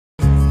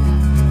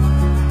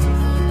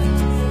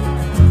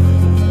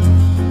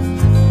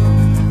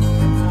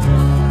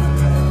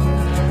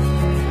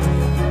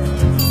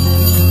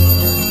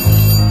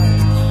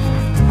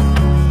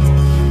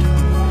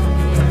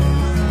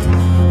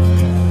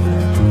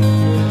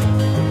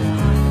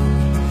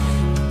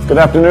Good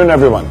afternoon,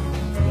 everyone.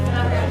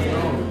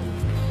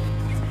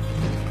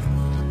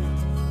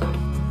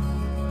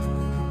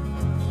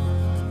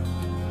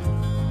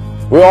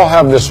 We all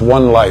have this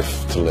one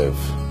life to live.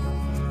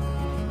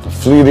 A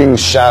fleeting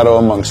shadow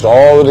amongst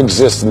all that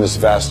exists in this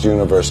vast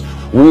universe.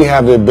 We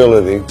have the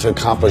ability to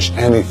accomplish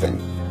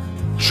anything,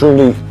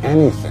 truly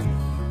anything,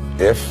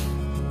 if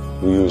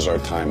we use our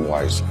time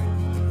wisely.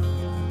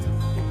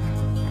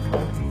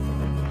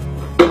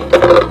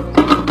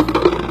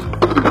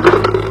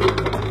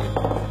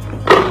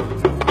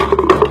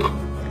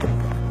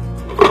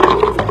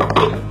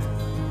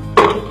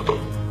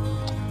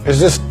 Is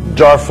this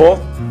jar full?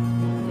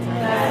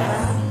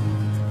 Yes.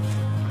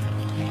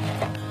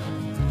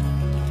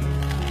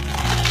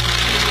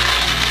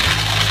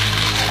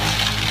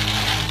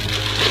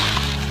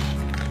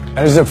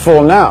 And is it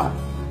full now?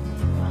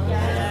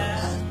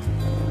 Yes.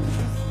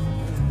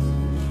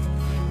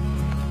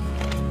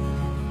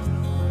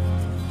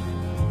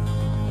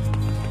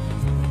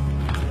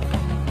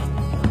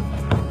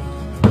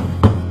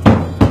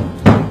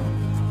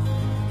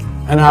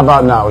 And how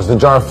about now? Is the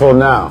jar full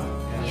now?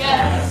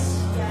 Yes.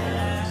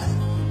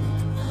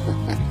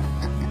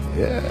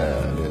 Yeah,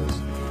 it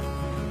is.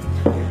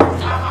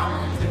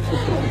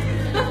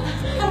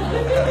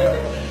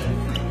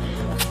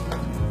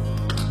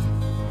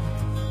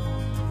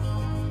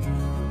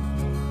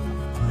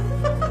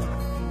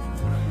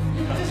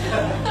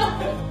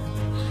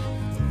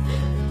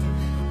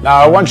 Now,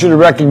 I want you to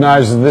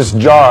recognize that this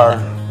jar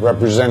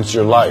represents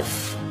your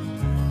life.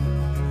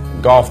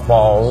 Golf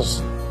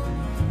balls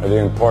are the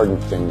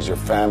important things, your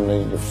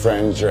family, your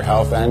friends, your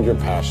health, and your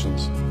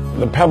passions.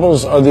 The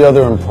pebbles are the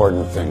other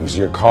important things,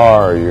 your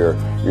car, your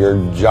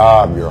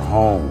job, your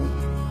home.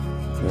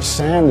 The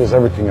sand is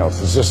everything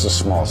else, it's just the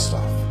small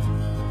stuff.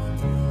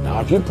 Now,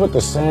 if you put the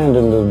sand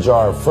into the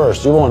jar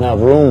first, you won't have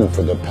room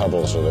for the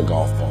pebbles or the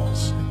golf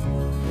balls.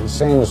 The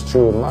same is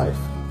true in life.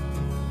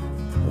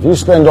 If you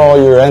spend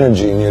all your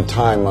energy and your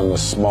time on the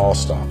small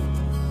stuff,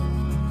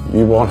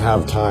 you won't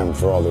have time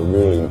for all the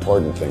really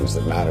important things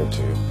that matter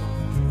to you.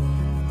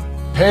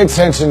 Pay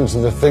attention to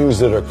the things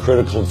that are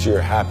critical to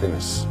your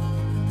happiness.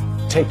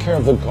 Take care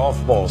of the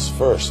golf balls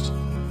first,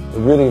 the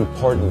really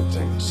important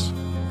things.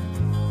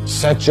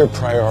 Set your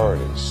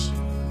priorities,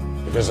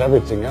 because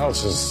everything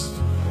else is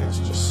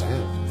just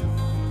sand.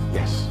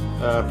 Yes?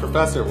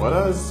 Professor, what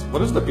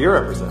does the beer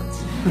represent?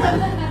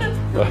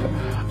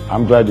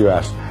 I'm glad you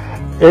asked.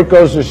 It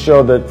goes to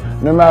show that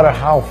no matter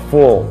how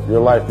full your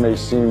life may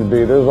seem to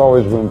be, there's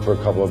always room for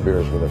a couple of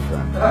beers with a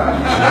friend.